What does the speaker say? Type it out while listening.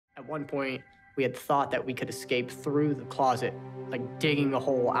At one point, we had thought that we could escape through the closet, like digging a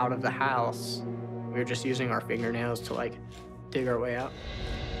hole out of the house. We were just using our fingernails to like dig our way out.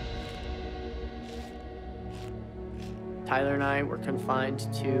 Tyler and I were confined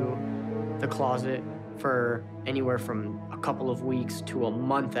to the closet for anywhere from a couple of weeks to a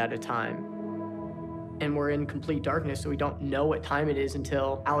month at a time. And we're in complete darkness, so we don't know what time it is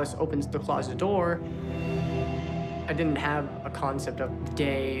until Alice opens the closet door. I didn't have a concept of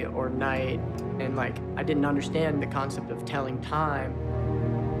day or night, and like, I didn't understand the concept of telling time.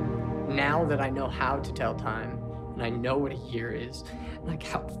 Now that I know how to tell time, and I know what a year is, like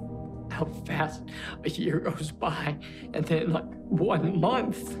how fast a year goes by, and then like 1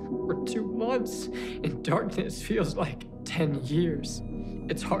 month or 2 months in darkness feels like 10 years.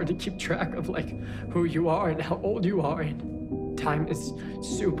 It's hard to keep track of like who you are and how old you are, and time is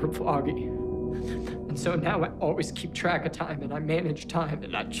super foggy. And so now I always keep track of time, and I manage time,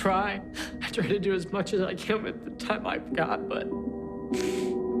 and I try to do as much as I can with the time I've got, but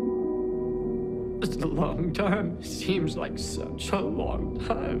it's a long time. It seems like such a long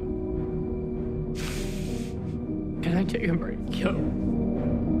time. Can I take a break? Yo.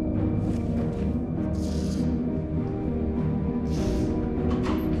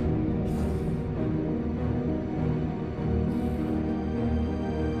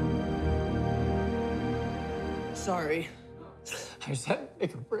 Sorry. I just had to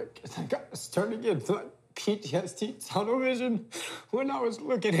take a break, and I got started getting like PTSD tunnel vision. When I was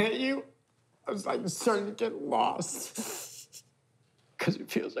looking at you, I was like starting to get lost. Because it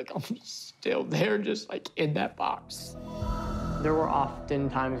feels like I'm still there, just like in that box. There were often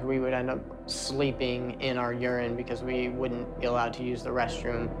times we would end up sleeping in our urine because we wouldn't be allowed to use the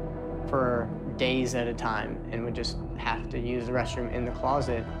restroom for days at a time, and would just have to use the restroom in the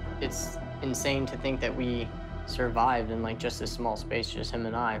closet. It's insane to think that we survived in like just this small space, just him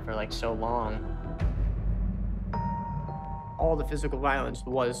and I, for like so long. All the physical violence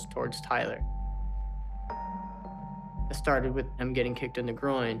was towards Tyler. It started with him getting kicked in the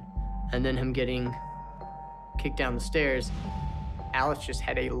groin, and then him getting kicked down the stairs. Alice just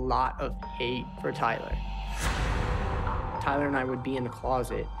had a lot of hate for Tyler. Tyler and I would be in the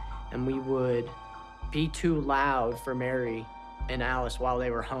closet, and we would be too loud for Mary and Alice while they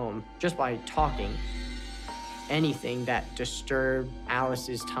were home, just by talking. Anything that disturbed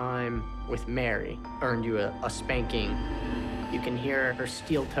Alice's time with Mary earned you a spanking. You can hear her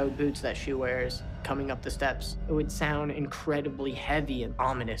steel-toed boots that she wears coming up the steps. It would sound incredibly heavy and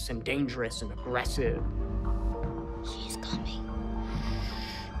ominous and dangerous and aggressive. He's coming.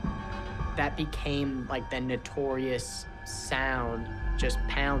 That became like the notorious sound, just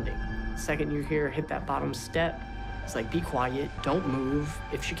pounding. The second you hear her hit that bottom step, it's like, be quiet, don't move.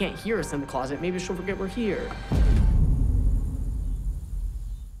 If she can't hear us in the closet, maybe she'll forget we're here.